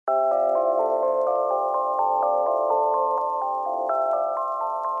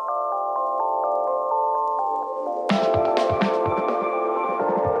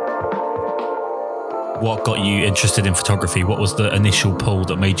what got you interested in photography? What was the initial pull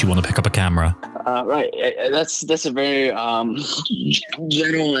that made you want to pick up a camera? Right. That's a very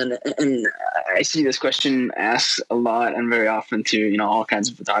general and I see this question asked a lot and very often to all kinds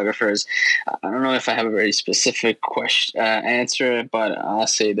of photographers. I don't know if I have a very specific answer, but I'll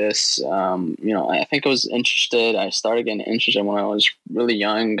say this. I think I was interested. I started getting interested when I was really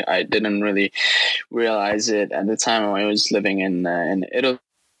young. I didn't really realize it at the time. I was living in Italy.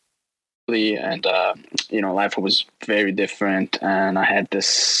 And life was very different, and I had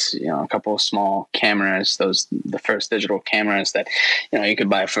this a couple of small cameras, the first digital cameras that you could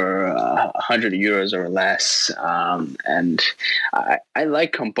buy for 100 euros or less, and I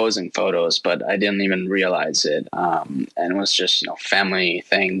like composing photos, but I didn't even realize it, and it was just family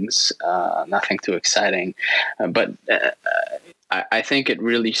things, nothing too exciting, but I think it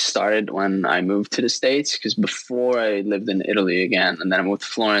really started when I moved to the States, because before I lived in Italy again, and then I moved to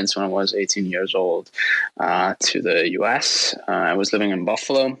Florence when I was 18 years old to the U.S. I was living in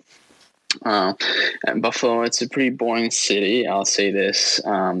Buffalo. And Buffalo, it's a pretty boring city, I'll say this.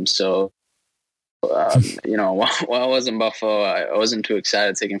 While I was in Buffalo, I wasn't too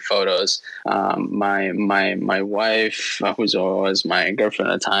excited taking photos. My wife, who was my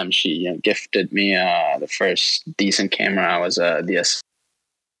girlfriend at the time, she gifted me the first decent camera. I was a DS,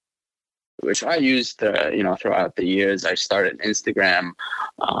 which I used throughout the years. I started Instagram,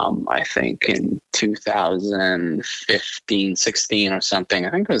 I think in 2015, 16 or something. I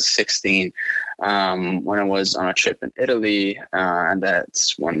think it was 16. When I was on a trip in Italy, and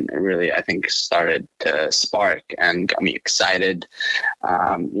that's when it really, I think, started to spark and got me excited.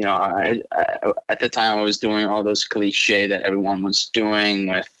 I at the time I was doing all those cliche that everyone was doing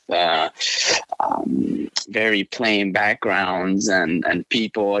with very plain backgrounds and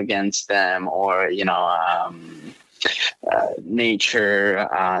people against them, or nature.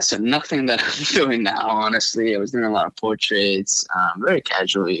 So nothing that I'm doing now, honestly. I was doing a lot of portraits, very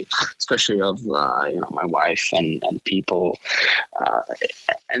casually, especially of, my wife and people.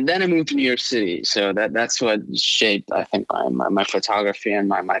 And then I moved to New York City. So that's what shaped, I think, my photography and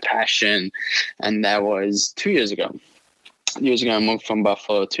my passion. And that was 2 years ago. Years ago, I moved from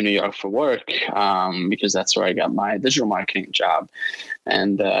Buffalo to New York for work, because that's where I got my digital marketing job.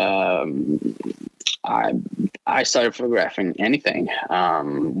 And I started photographing anything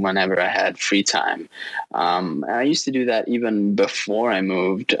whenever I had free time. And I used to do that even before I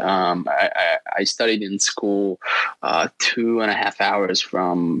moved. I studied in school 2.5 hours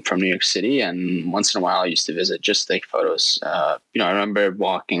from New York City, and once in a while I used to visit just to take photos. I remember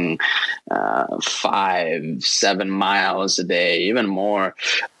walking 5-7 miles a day, even more,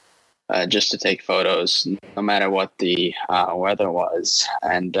 just to take photos, no matter what the weather was.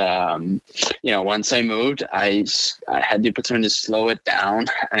 And once I moved, I had the opportunity to slow it down,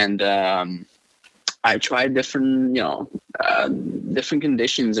 and I tried different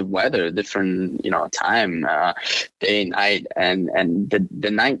conditions of weather, different, time, day, night, and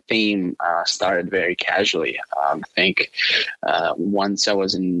the night theme started very casually. I think once I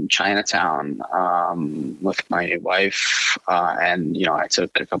was in Chinatown with my wife, and I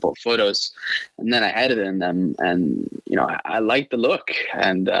took a couple of photos, and then I edited them, and I liked the look,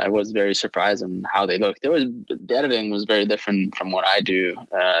 and I was very surprised on how they looked. The editing was very different from what I do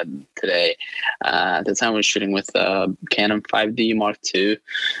today. At the time I was shooting with Canon 5D Mark II,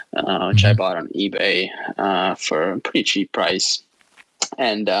 which I bought on eBay for a pretty cheap price.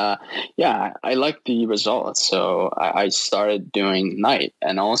 And I liked the results. So I started doing night,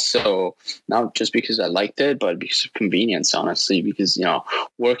 and also not just because I liked it, but because of convenience, honestly, because,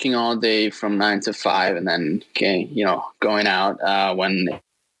 working all day from 9 to 5 and then, going out when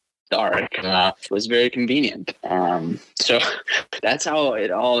dark was very convenient. So that's how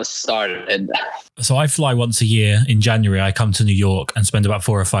it all started. So I fly once a year in January. I come to New York and spend about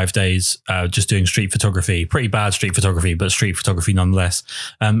 4 or 5 days just doing street photography. Pretty bad street photography, but street photography nonetheless.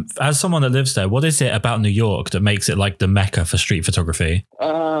 As someone that lives there, what is it about New York that makes it like the mecca for street photography?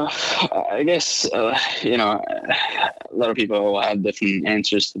 I guess, a lot of people have different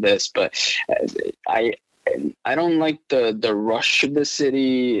answers to this, but I don't like the rush of the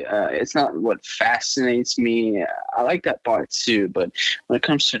city. It's not what fascinates me. I like that part too, but when it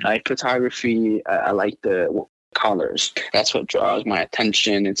comes to night photography, I like the colors. That's what draws my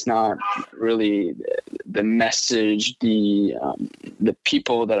attention. It's not really the message, the the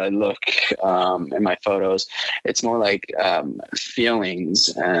people that I look in my photos, it's more like feelings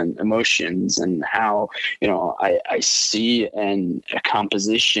and emotions, and how, you know, I see a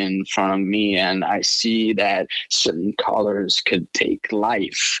composition in front of me, and I see that certain colors could take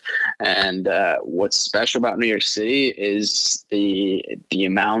life. And what's special about New York City is the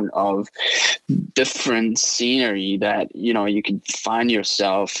amount of different scenery that, you know, you can find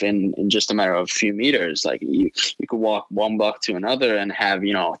yourself in just a matter of a few meters. Like you could walk one block to another and have,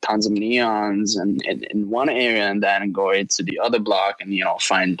 you know, tons of neons and in one area, and then go into the other block and, you know,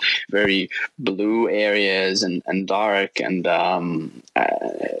 find very blue areas and dark. And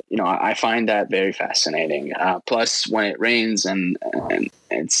you know, I find that very fascinating. Plus when it rains, and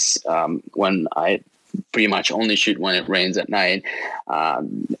it's when I pretty much only shoot when it rains at night.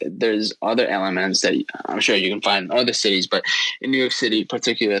 There's other elements that I'm sure you can find in other cities, but in New York City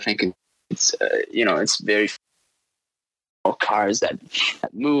particularly, I think it's you know, it's very cars that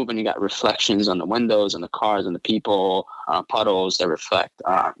move, and you got reflections on the windows and the cars and the people, puddles that reflect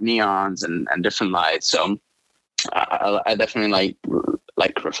neons and different lights. So I definitely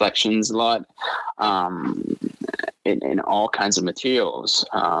like reflections a lot. In all kinds of materials.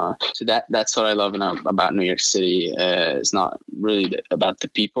 So that's what I love about New York City. It's not really about the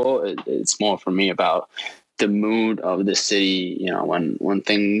people. It's more for me about the mood of the city, you know, when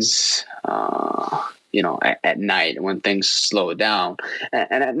things, you know, at night, when things slow down.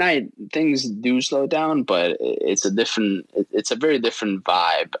 And at night, things do slow down, but it's a very different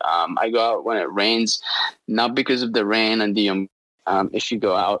vibe. I go out when it rains, not because of the rain and the if you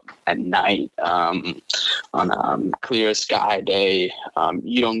go out at night on a clear sky day,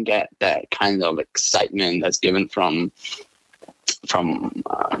 you don't get that kind of excitement that's given from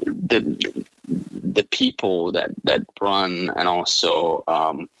the people that run, and also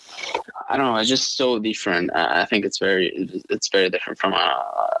I don't know, it's just so different. I think it's very different from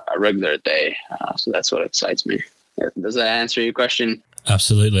a regular day. So that's what excites me. Does that answer your question?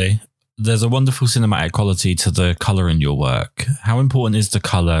 Absolutely. There's a wonderful cinematic quality to the color in your work. How important is the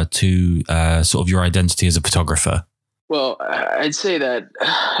color to sort of your identity as a photographer? Well, I'd say that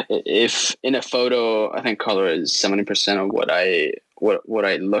if in a photo, I think color is 70% of what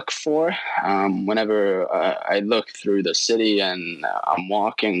I look for. Whenever I look through the city and I'm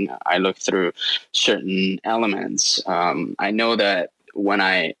walking, I look through certain elements. I know that when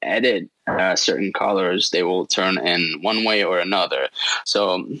I edit certain colors, they will turn in one way or another.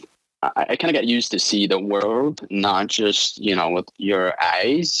 So I kind of got used to see the world, not just, you know, with your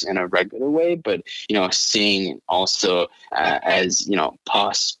eyes in a regular way, but, you know, seeing also as, you know,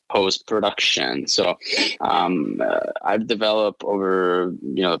 post production. So I've developed over,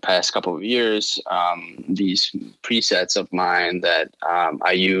 you know, the past couple of years, these presets of mine that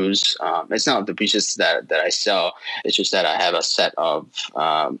I use. It's not the presets that I sell. It's just that I have a set of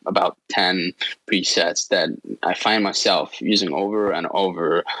about 10 presets that I find myself using over and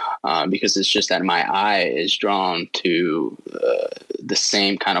over because it's just that my eye is drawn to the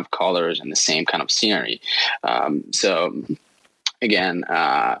same kind of colors and the same kind of scenery. So again,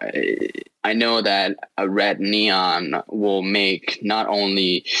 I know that a red neon will make not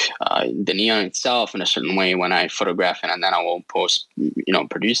only the neon itself in a certain way when I photograph it, and then I will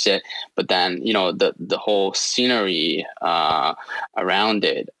produce it, but then, you know, the whole scenery around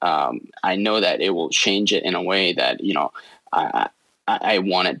it, I know that it will change it in a way that, you know, I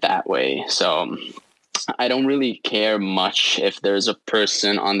want it that way. So I don't really care much if there's a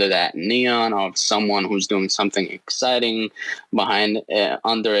person under that neon or someone who's doing something exciting behind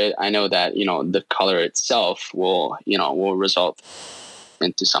under it. I know that, you know, the color itself will result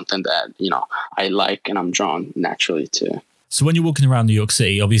into something that, you know, I like and I'm drawn naturally to. So when you're walking around New York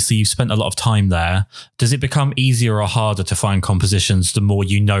City, obviously you've spent a lot of time there. Does it become easier or harder to find compositions the more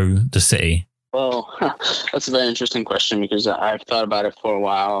you know the city? Well, that's a very interesting question because I've thought about it for a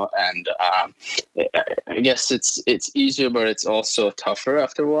while, and I guess it's easier, but it's also tougher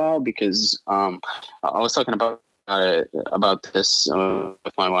after a while because I was talking about this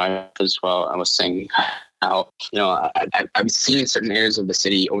with my wife as well. I was saying how, you know, I've seen certain areas of the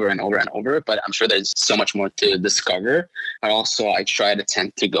city over and over and over, but I'm sure there's so much more to discover. But also I try to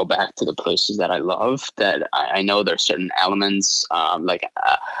tend to go back to the places that I love, that I know there's certain elements.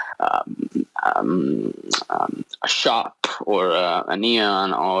 a shop or a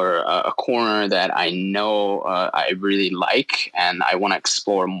neon or a corner that I know I really like and I want to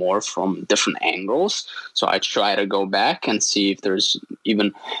explore more from different angles. So I try to go back and see if there's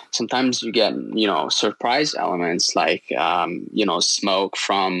even, sometimes you get, surprise elements like, smoke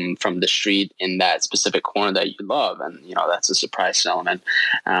from the street in that specific corner that you love. And, that's a surprise element.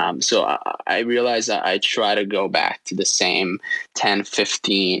 So I realize that I try to go back to the same 10,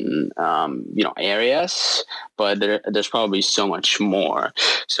 15, areas, but there's probably so much more.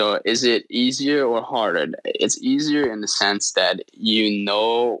 So is it easier or harder? It's easier in the sense that you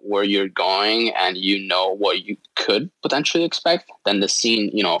know where you're going and you know what you could potentially expect. Then the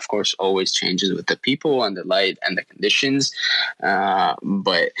scene, of course, always changes with the people and the light and the conditions.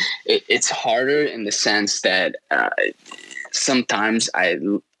 But it's harder in the sense that sometimes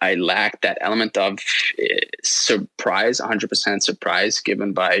I lack that element of surprise, 100% surprise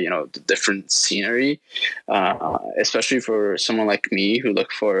given by, the different scenery, especially for someone like me who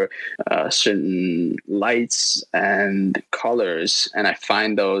look for certain lights and colors. And I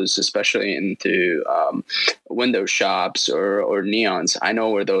find those, especially into window shops or neons, I know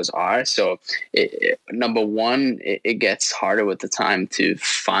where those are. So number one, it gets harder with the time to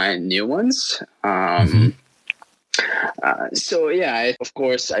find new ones. Of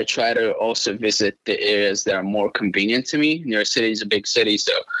course, I try to also visit the areas that are more convenient to me. New York City is a big city,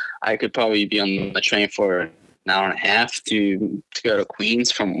 so I could probably be on the train for an hour and a half to go to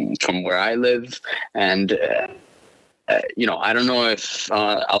Queens from where I live. And I don't know if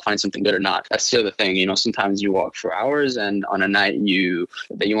I'll find something good or not. That's the other thing. Sometimes you walk for hours, and on a night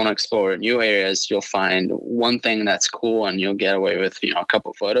that you want to explore new areas, you'll find one thing that's cool, and you'll get away with a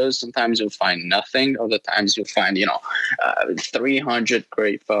couple photos. Sometimes you'll find nothing. Other times you'll find 300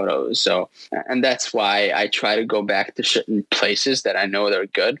 great photos. So, and that's why I try to go back to certain places that I know they're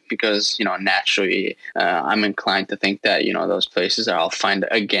good, because naturally I'm inclined to think that those places I'll find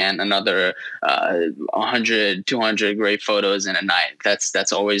again another 100, 200 great photos in a night.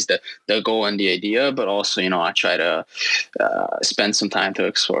 That's always the goal and the idea. But also, I try to spend some time to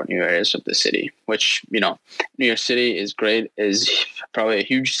explore new areas of the city, which, New York City is great, is probably a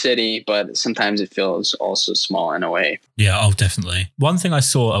huge city, but sometimes it feels also small in a way. Yeah, oh, definitely. One thing I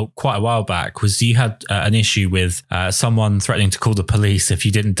saw quite a while back was you had an issue with someone threatening to call the police if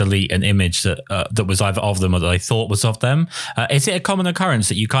you didn't delete an image that was either of them or that they thought was of them. Is it a common occurrence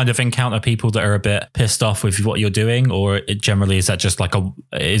that you kind of encounter people that are a bit pissed off with what you're doing, or is that just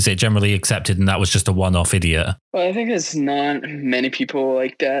is it generally accepted and that was just a one-off idiot? Well, I think there's not many people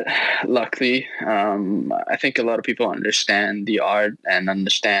like that, luckily. I think a lot of people understand the art and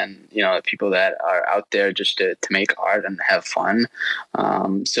understand, people that are out there just to make art and have fun.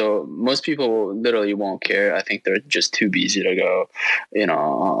 So most people literally won't care. I think they're just too busy to go,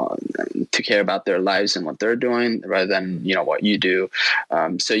 to care about their lives and what they're doing rather than, what you do.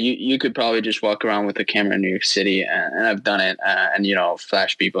 So you could probably just walk around with a camera in New York City, and I've done it, and,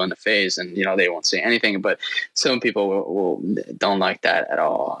 flash people in the face, and, they won't say anything. But some people don't like that at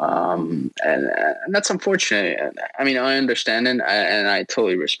all. And that's unfortunate. I mean, I understand it, and I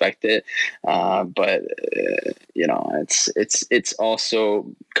totally respect it. But it's also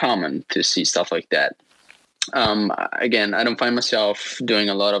common to see stuff like that. Again, I don't find myself doing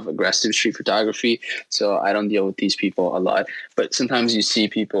a lot of aggressive street photography, so I don't deal with these people a lot. But sometimes you see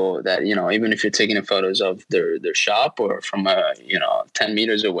people that, even if you're taking photos of their shop or from 10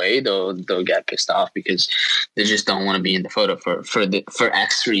 meters away, they'll get pissed off because they just don't want to be in the photo for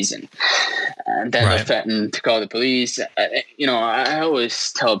X reason. And then they'll threaten to call the police. I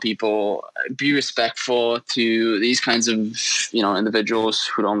always tell people, be respectful to these kinds of, individuals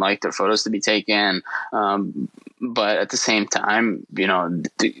who don't like their photos to be taken. But at the same time,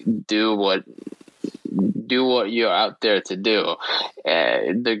 do what you're out there to do.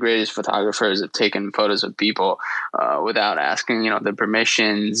 The greatest photographers have taken photos of people without asking, the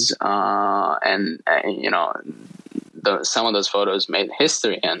permissions, and some of those photos made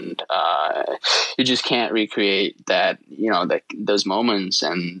history, and you just can't recreate that, those moments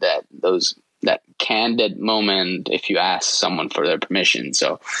and that candid moment if you ask someone for their permission.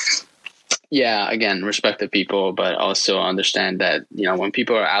 So yeah, again, respect the people, but also understand that, when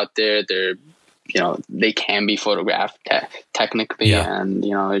people are out there, they're, they can be photographed technically, and,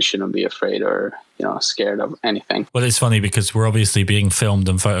 you shouldn't be afraid or, scared of anything. Well, it's funny because we're obviously being filmed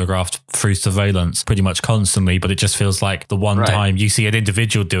and photographed through surveillance pretty much constantly, but it just feels like the one time you see an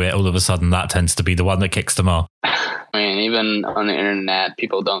individual do it, all of a sudden that tends to be the one that kicks them off. I mean, even on the internet,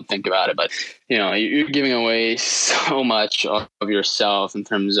 people don't think about it, but you're giving away so much of yourself in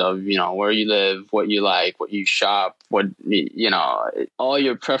terms of where you live, what you like, what you shop, what all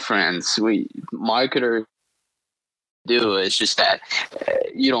your preference. Marketers do. It's just that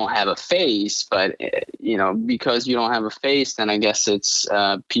you don't have a face, but because you don't have a face, then I guess it's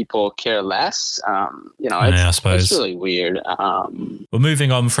people care less. I suppose it's really weird. Well,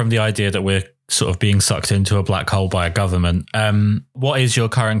 moving on from the idea that we're sort of being sucked into a black hole by a government, what is your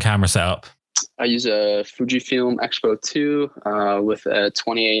current camera setup? I use a Fujifilm X-Pro 2 with a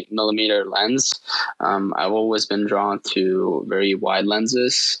 28 millimeter lens. I've always been drawn to very wide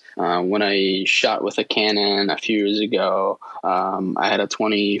lenses. When I shot with a Canon a few years ago, I had a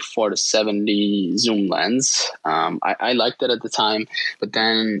 24-70 zoom lens. I liked it at the time, but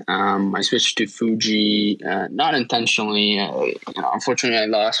then I switched to Fuji, not intentionally. Unfortunately, I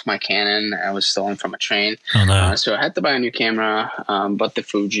lost my Canon. I was stolen from a train. Oh, no. So I had to buy a new camera, but the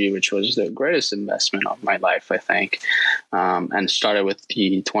Fuji, which was the greatest investment of my life, I think, and started with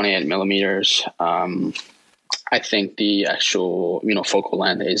the 28 millimeters. I think the actual, focal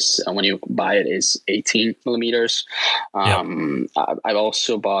length is, when you buy it, is 18 millimeters. I've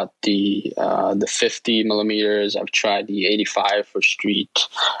also bought the 50 millimeters. I've tried the 85 for street.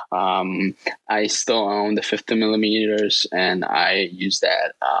 I still own the 50 millimeters, and I use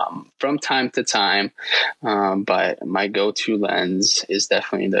that from time to time. But my go-to lens is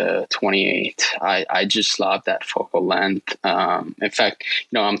definitely the 28. I just love that focal length. In fact,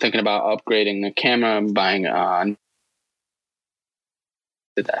 I'm thinking about upgrading the camera, buying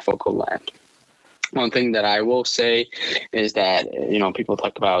that focal length. One thing that I will say is that people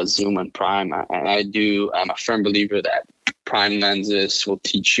talk about zoom and prime, and I'm a firm believer that prime lenses will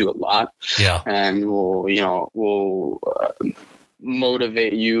teach you a lot, and will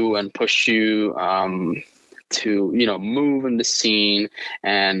motivate you and push you to move in the scene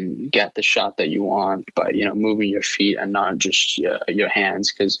and get the shot that you want by moving your feet and not just your hands.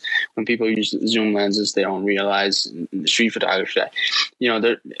 Because when people use zoom lenses, they don't realize in the street photography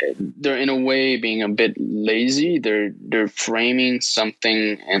that they're in a way being a bit lazy. They're framing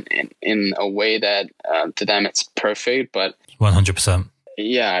something in a way that to them it's perfect, but 100%.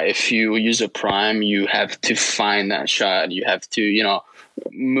 Yeah, if you use a prime, you have to find that shot. You have to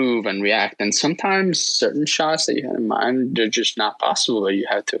move and react, and sometimes certain shots that you had in mind, they're just not possible. You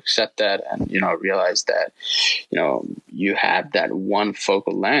have to accept that and realize that you have that one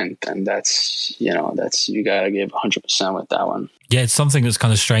focal length, and that's you got to give 100% with that one. Yeah, it's something that's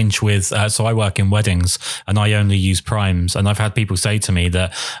kind of strange with, so I work in weddings and I only use primes, and I've had people say to me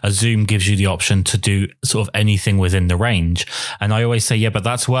that a zoom gives you the option to do sort of anything within the range. And I always say, yeah, but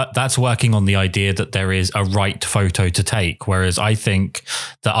that's working on the idea that there is a right photo to take. Whereas I think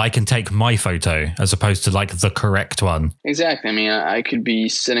that I can take my photo as opposed to like the correct one. Exactly. I mean, I could be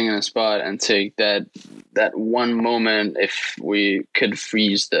sitting in a spot and take that one moment, if we could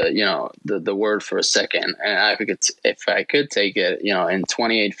freeze the word for a second, and if I could take it, in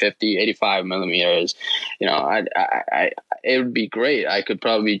 28, 50, 85 millimeters, it would be great. I could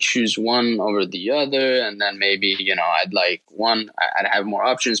probably choose one over the other, and then maybe, I'd like one, I'd have more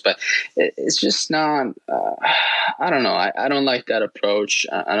options, but it's just not, I don't know. I don't like that approach.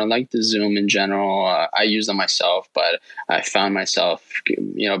 I don't like the zoom in general. I use them myself, but I found myself,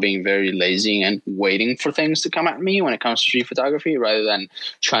 being very lazy and waiting for things to come at me when it comes to street photography rather than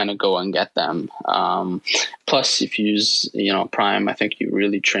trying to go and get them. Plus, if you use, prime, I think you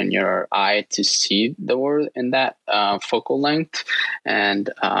really train your eye to see the word in that focal length. And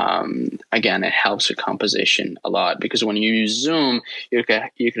again, it helps with composition a lot, because when you use zoom, you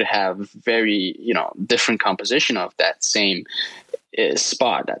could have very, different composition of that same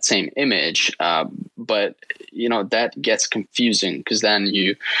spot, that same image. But, that gets confusing, because then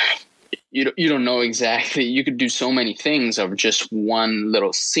you don't know exactly. You could do so many things of just one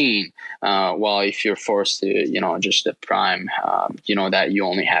little scene. While if you're forced to, just the prime, that you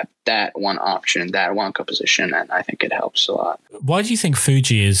only have that one option, that one composition, and I think it helps a lot. Why do you think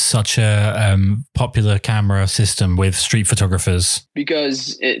Fuji is such a popular camera system with street photographers?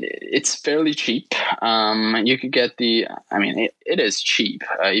 Because it's fairly cheap. You could get it is cheap.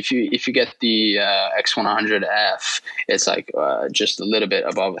 If you get the X100F, it's like just a little bit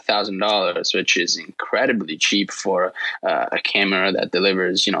above $1,000, which is incredibly cheap for a camera that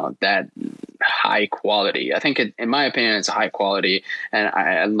delivers, that high quality. I think in my opinion, it's high quality, and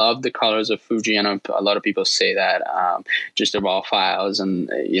I love the colors of Fuji. I know a lot of people say that just the raw files and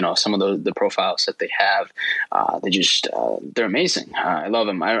some of the profiles that they have, they're amazing. I love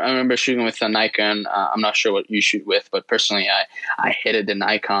them. I remember shooting with a Nikon. I'm not sure what you shoot with, but personally, I hated the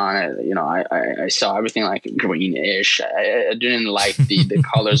Nikon. I saw everything like greenish. I didn't like the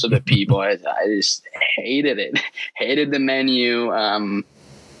colors of the people. I just hated it. Hated the menu.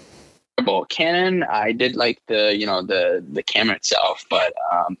 Canon, I did like the camera itself, but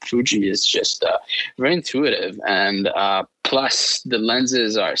Fuji is just very intuitive, and plus the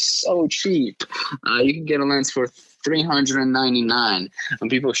lenses are so cheap. You can get a lens for $399. When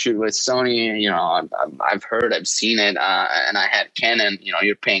people shoot with Sony, I've seen it, and I had Canon.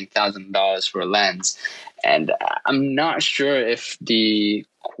 You're paying $1,000 for a lens, and I'm not sure if the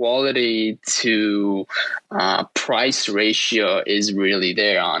quality to price ratio is really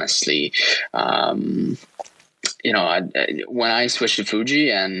there, honestly. When I switched to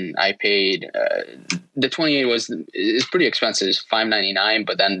Fuji and I paid the 28 is pretty expensive. It's $599,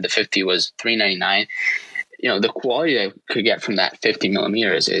 but then the 50 was $399. The quality I could get from that 50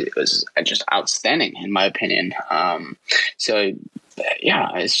 millimeters, it was just outstanding in my opinion.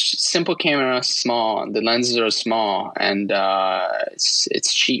 It's simple camera, small. The lenses are small, and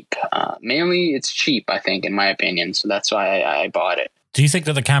it's cheap. Mainly, it's cheap, I think, in my opinion. So that's why I bought it. Do you think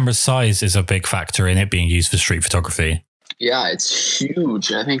that the camera's size is a big factor in it being used for street photography? Yeah, it's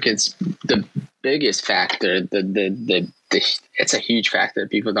huge. I think it's the biggest factor. It's a huge factor.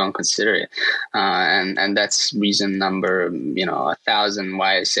 People don't consider it, and that's reason number 1,000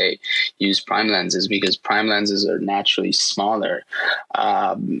 why I say use prime lenses, because prime lenses are naturally smaller.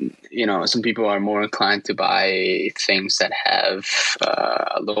 Some people are more inclined to buy things that have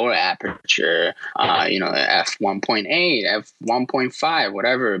a lower aperture, f1.8, f1.5,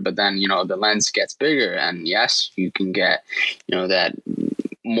 whatever. But then the lens gets bigger, and yes, you can get that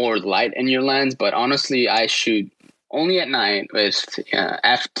more light in your lens. But honestly, I shoot only at night with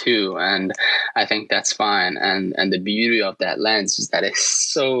f2, and I think that's fine. And the beauty of that lens is that it's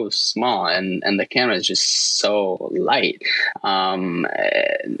so small, and the camera is just so light.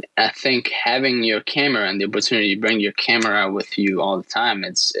 I think having your camera and the opportunity to bring your camera with you all the time,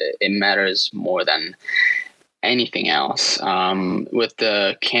 it matters more than anything else. With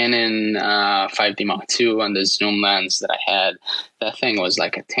the Canon 5D Mark II and the zoom lens that I had, that thing was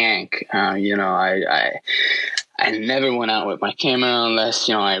like a tank. I never went out with my camera unless,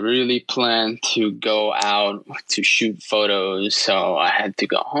 I really planned to go out to shoot photos. So I had to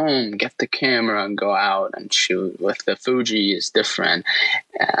go home, get the camera, and go out and shoot. With the Fuji, it's different.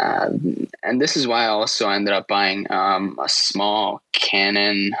 And this is why I also ended up buying a small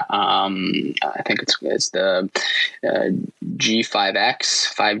Canon. I think it's the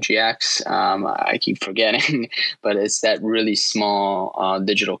G5X, 5GX. I keep forgetting, but it's that really small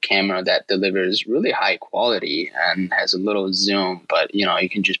digital camera that delivers really high quality and has a little zoom, but you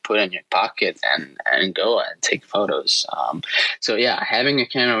can just put it in your pocket and go and take photos. So yeah, having a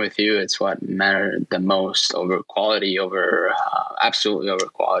camera with you, it's what mattered the most over quality, absolutely over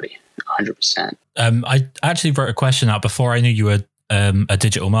quality, 100%. I actually wrote a question out before I knew you were a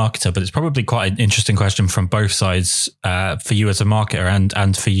digital marketer, but it's probably quite an interesting question from both sides, for you as a marketer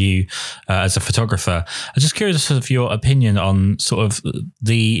and for you as a photographer. I'm just curious of your opinion on sort of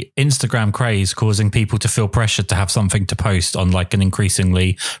the Instagram craze causing people to feel pressured to have something to post on like an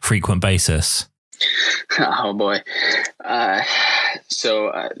increasingly frequent basis. Oh boy.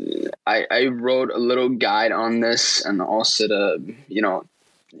 So I wrote a little guide on this, and also to,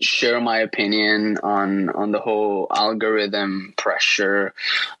 share my opinion on the whole algorithm pressure.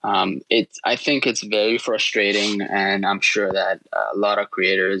 I think it's very frustrating, and I'm sure that a lot of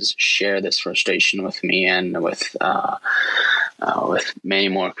creators share this frustration with me and with many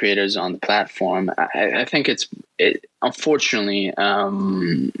more creators on the platform. I think it unfortunately,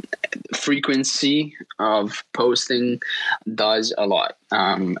 frequency of posting does a lot.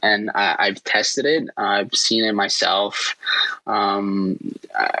 And I've tested it. I've seen it myself.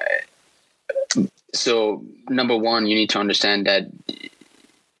 So number one, you need to understand that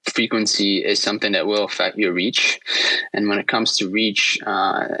frequency is something that will affect your reach. And when it comes to reach,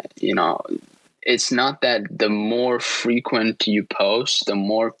 it's not that the more frequent you post, the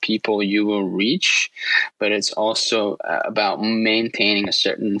more people you will reach, but it's also about maintaining a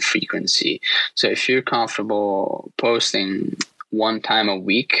certain frequency. So if you're comfortable posting one time a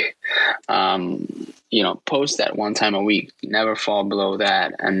week, post that one time a week, never fall below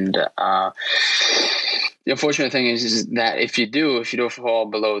that. And The unfortunate thing is that if you do fall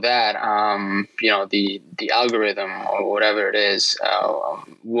below that, the algorithm or whatever it is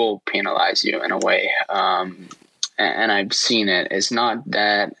will penalize you in a way. And I've seen it. It's not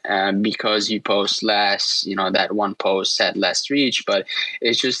that because you post less, that one post had less reach, but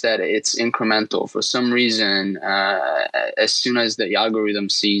it's just that it's incremental. For some reason, as soon as the algorithm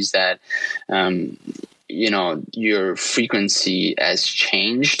sees that, your frequency has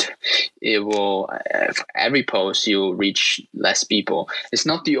changed, it will, for every post, you'll reach less people. It's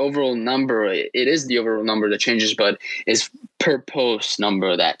not the overall number. It is the overall number that changes, but it's per post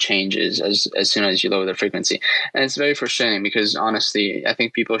number that changes as soon as you lower the frequency. And it's very frustrating because honestly, I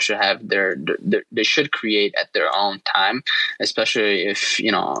think people should have they should create at their own time, especially if,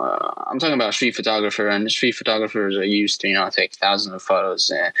 I'm talking about street photographer, and street photographers are used to, take thousands of photos,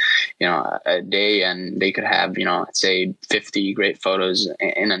 a day, and they could have, say 50 great photos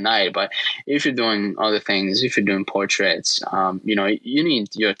in a night. But if you're doing other things, if you're doing portraits, you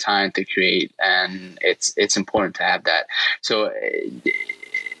need your time to create, and it's important to have that. So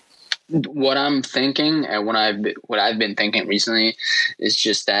what I'm thinking, and what I've been thinking recently, is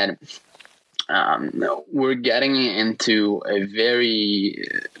just that we're getting into a very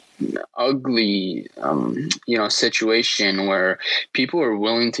ugly situation where people are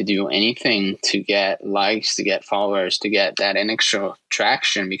willing to do anything to get likes, to get followers, to get that extra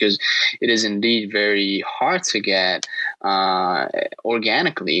traction, because it is indeed very hard to get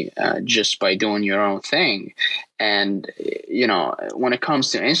organically just by doing your own thing. And, when it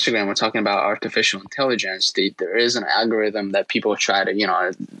comes to Instagram, we're talking about artificial intelligence. There is an algorithm that people try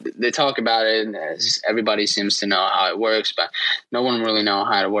to, they talk about it, and everybody seems to know how it works, but no one really knows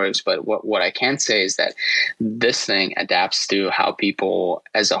how it works. But what I can say is that this thing adapts to how people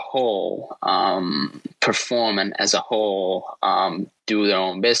as a whole perform, and as a whole do their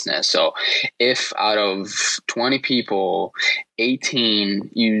own business. So if out of 20 people,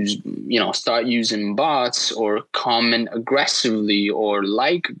 18 start using bots or comment aggressively or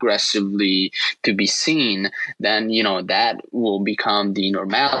like aggressively to be seen, then that will become the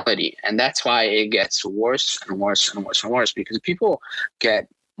normality. And that's why it gets worse and worse and worse and worse, because people get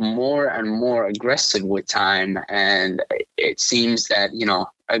more and more aggressive with time, and it seems that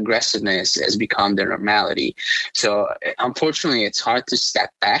aggressiveness has become the normality. So unfortunately, it's hard to step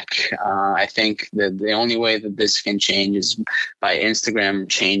back. I think that the only way that this can change is by Instagram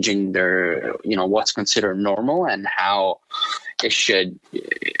changing their what's considered normal and how it should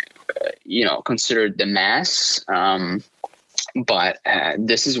consider the mass. But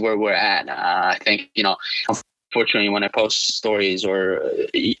this is where we're at. I think unfortunately, when I post stories, or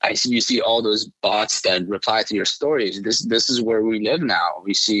you see all those bots that reply to your stories, this is where we live now.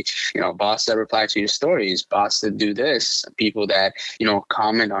 We see, bots that reply to your stories, bots that do this, people that,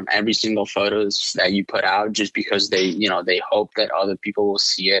 comment on every single photos that you put out just because they hope that other people will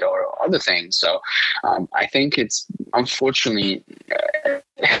see it, or other things. So I think it's unfortunately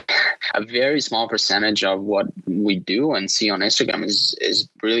a very small percentage of what we do and see on Instagram is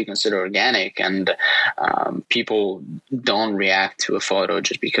really considered organic, and people don't react to a photo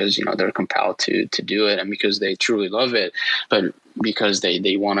just because they're compelled to do it, and because they truly love it, but because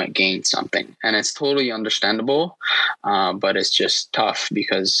they want to gain something. And it's totally understandable, but it's just tough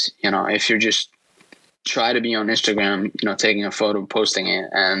because if you're just try to be on Instagram, taking a photo, posting it,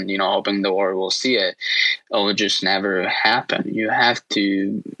 and, hoping the world will see it, it will just never happen. You have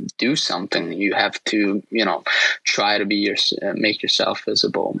to do something. You have to, try to make yourself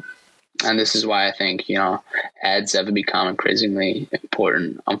visible. And this is why I think, ads have become increasingly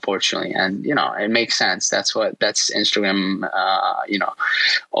important, unfortunately. And, it makes sense. That's Instagram,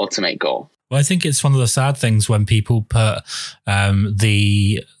 ultimate goal. Well, I think it's one of the sad things when people put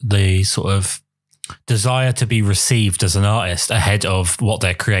the sort of desire to be received as an artist ahead of what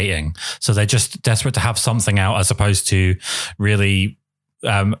they're creating. So they're just desperate to have something out as opposed to really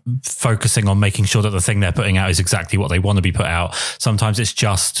focusing on making sure that the thing they're putting out is exactly what they want to be put out. Sometimes it's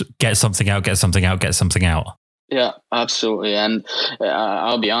just get something out. Yeah, absolutely. And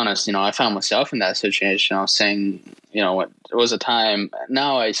I'll be honest, I found myself in that situation. I was saying, it was a time,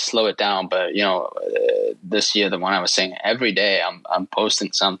 now I slow it down, but, this year, the one I was saying, every day I'm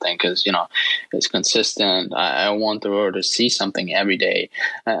posting something because, it's consistent. I want the world to see something every day.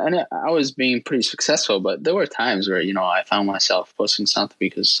 And I was being pretty successful, but there were times where, I found myself posting something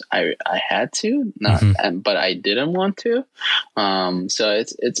because I had to, but I didn't want to. So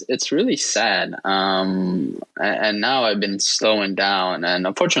it's really sad. And now I've been slowing down, and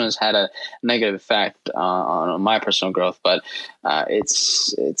unfortunately it's had a negative effect on my personal personal growth. But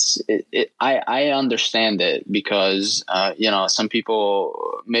I understand it because some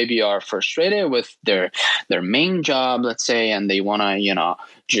people maybe are frustrated with their main job, let's say, and they want to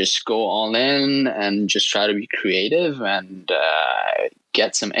just go all in and just try to be creative and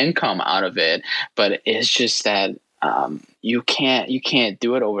get some income out of it. But it's just that you can't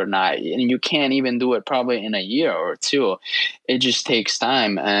do it overnight, and you can't even do it probably in a year or two. It just takes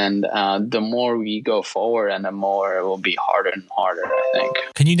time, and the more we go forward, and the more it will be harder and harder, I think.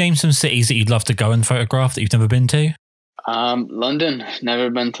 Can you name some cities that you'd love to go and photograph that you've never been to? London.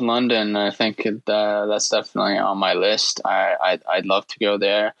 Never been to London. I think that's definitely on my list. I'd love to go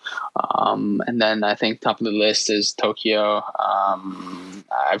there. And then I think top of the list is Tokyo.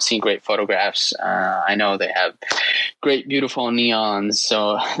 I've seen great photographs. I know they have great, beautiful neons.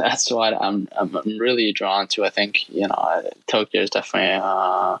 So that's what I'm really drawn to. I think, Tokyo is definitely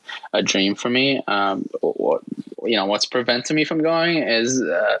a dream for me. What's preventing me from going is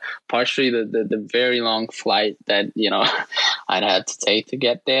partially the very long flight that I'd have to take to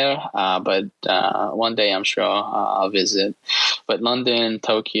get there. But one day I'm sure I'll visit. But London,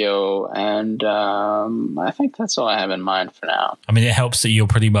 Tokyo, and I think that's all I have in mind for now. I mean, it helps that you're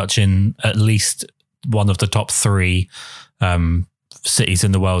pretty much in at least one of the top three cities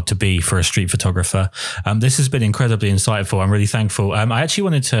in the world to be for a street photographer. This has been incredibly insightful. I'm really thankful. I actually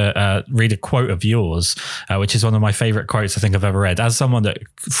wanted to read a quote of yours, which is one of my favorite quotes I think I've ever read. As someone that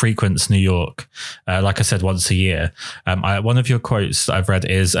frequents New York, like I said, once a year, one of your quotes that I've read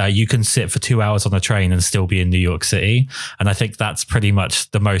is, you can sit for 2 hours on a train and still be in New York City. And I think that's pretty much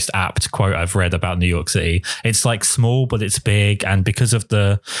the most apt quote I've read about New York City. It's like small, but it's big. And because of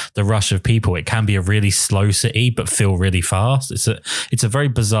the rush of people, it can be a really slow city, but feel really fast. It's a very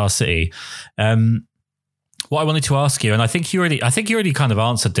bizarre city. What I wanted to ask you, and I think you already kind of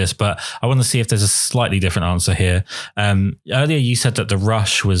answered this, but I want to see if there's a slightly different answer here. Earlier, you said that the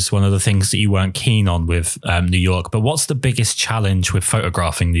rush was one of the things that you weren't keen on with New York, but what's the biggest challenge with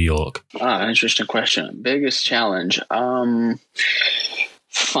photographing New York? Interesting question. Biggest challenge.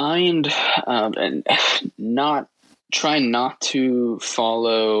 Try not to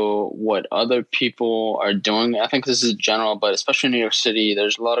follow what other people are doing. I think this is general, but especially in New York City,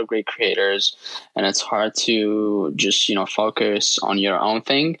 there's a lot of great creators, and it's hard to just, focus on your own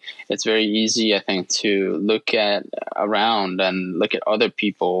thing. It's very easy, I think, to look at around and look at other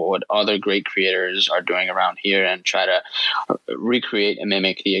people, what other great creators are doing around here, and try to recreate and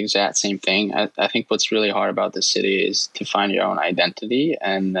mimic the exact same thing. I think what's really hard about the city is to find your own identity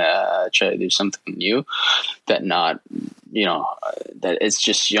and try to do something new that it's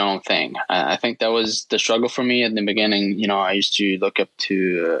just your own thing. I think that was the struggle for me in the beginning. I used to look up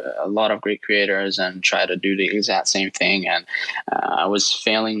to a lot of great creators and try to do the exact same thing. And I was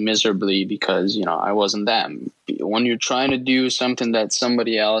failing miserably because, I wasn't them. When you're trying to do something that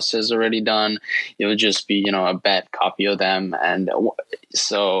somebody else has already done, you'll just be, a bad copy of them. And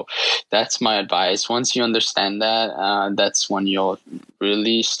so that's my advice. Once you understand that, that's when you'll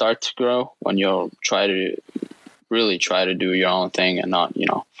really start to grow, when you'll really try to do your own thing and not,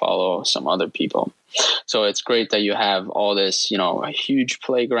 follow some other people. So it's great that you have all this, a huge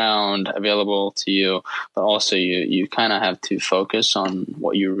playground available to you, but also you kind of have to focus on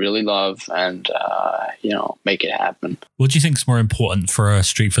what you really love and, make it happen. What do you think is more important for a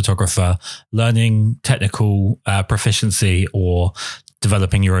street photographer, learning technical proficiency or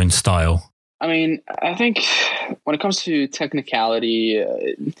developing your own style? I mean, I think when it comes to technicality,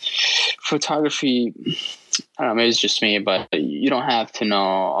 photography, I don't know, maybe it's just me, but you don't have to know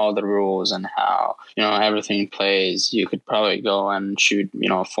all the rules and how, everything plays. You could probably go and shoot,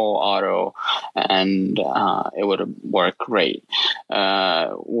 full auto and it would work great.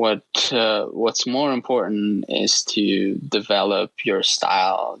 What's more important is to develop your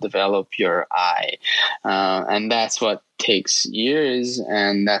style, develop your eye. And that's what takes years,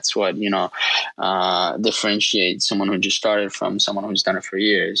 and that's what differentiates someone who just started from someone who's done it for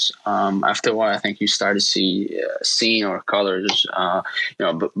years. After a while, I think you start to see scene or colors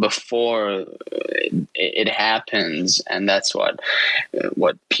before it happens, and that's what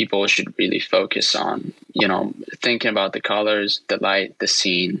people should really focus on, thinking about the colors, the light, the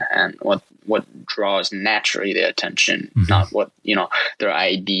scene, and what draws naturally their attention, not what they're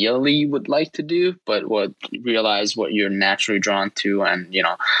ideally would like to do, but realize what you're naturally drawn to, and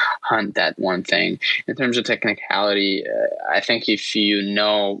hunt that one thing. In terms of technicality, I think if you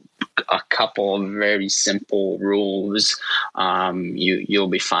know a couple of very simple rules, you'll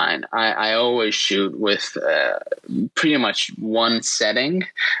be fine. I always shoot with pretty much one setting.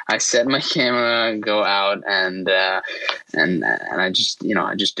 I set my camera, go out, and I just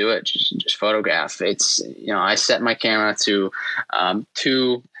do it, just photograph. It's I set my camera to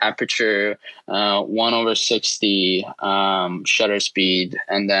 2 aperture, 1/60 shutter speed,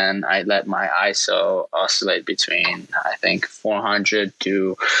 and then I let my ISO oscillate between I think 400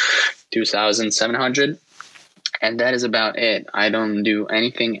 to 2,700. And that is about it. I don't do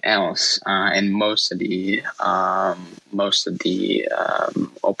anything else in most of the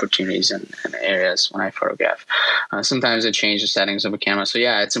opportunities and areas when I photograph. Sometimes I change the settings of a camera. So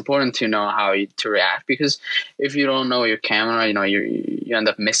yeah, it's important to know how to react, because if you don't know your camera, you end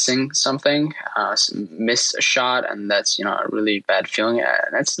up missing something, miss a shot, and that's a really bad feeling.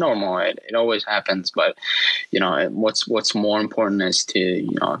 That's normal. It always happens. But what's more important is to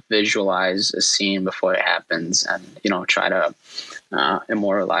visualize a scene before it happens, and try to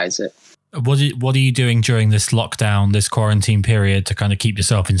immortalize it. What are you doing during this lockdown, this quarantine period, to kind of keep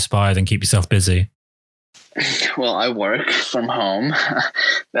yourself inspired and keep yourself busy? Well, I work from home.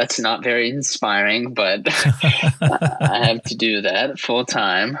 That's not very inspiring, but I have to do that full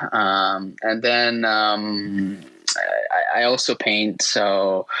time. And then I also paint,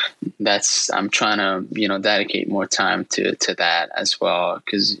 so I'm trying to dedicate more time to that as well,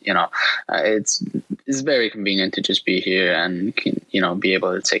 because it's very convenient to just be here and be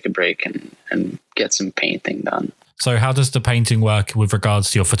able to take a break and get some painting done. So how does the painting work with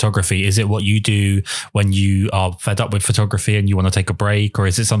regards to your photography? Is it what you do when you are fed up with photography and you want to take a break, or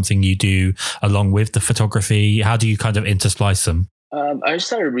is it something you do along with the photography? How do you kind of intersplice them? I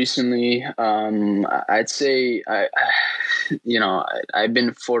started recently. I'd say I've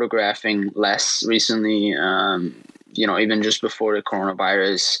been photographing less recently. Even just before the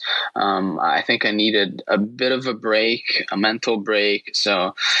coronavirus, I think I needed a bit of a break, a mental break.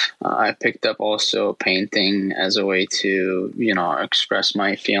 So I picked up also painting as a way to, express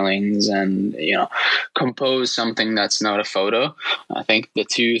my feelings and, compose something that's not a photo. I think the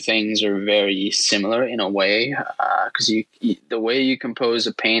two things are very similar in a way, because the way you compose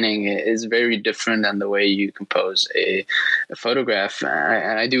a painting is very different than the way you compose a photograph.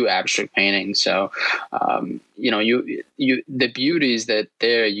 And I do abstract painting. So, the beauty is that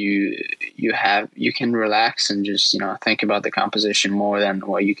there you can relax and just think about the composition more than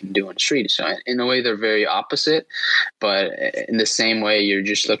what you can do on the street. So in a way they're very opposite, but in the same way you're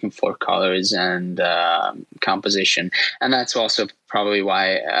just looking for colors and composition. And that's also probably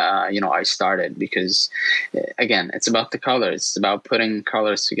why I started, because again, it's about the colors. It's about putting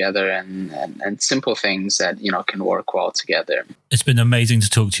colors together and simple things that can work well together. It's been amazing to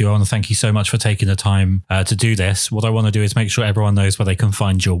talk to you. I want to thank you so much for taking the time to do this. What I want to do is make sure everyone knows where they can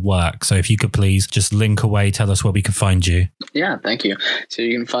find your work. So if you could please just link away, tell us where we can find you. Yeah, thank you. So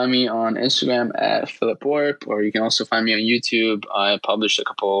you can find me on Instagram at Philip Warp, or you can also find me on YouTube. I published a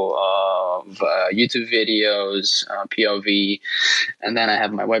couple of YouTube videos, POV, and then I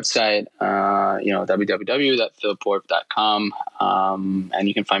have my website, www.philipwarp.com, and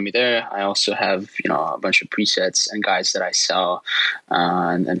you can find me there. I also have a bunch of presets and guides that I sell,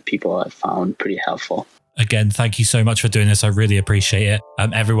 and people have found pretty helpful. Again, thank you so much for doing this. I really appreciate it.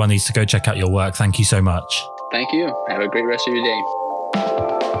 Everyone needs to go check out your work. Thank you so much. Thank you. Have a great rest of your day.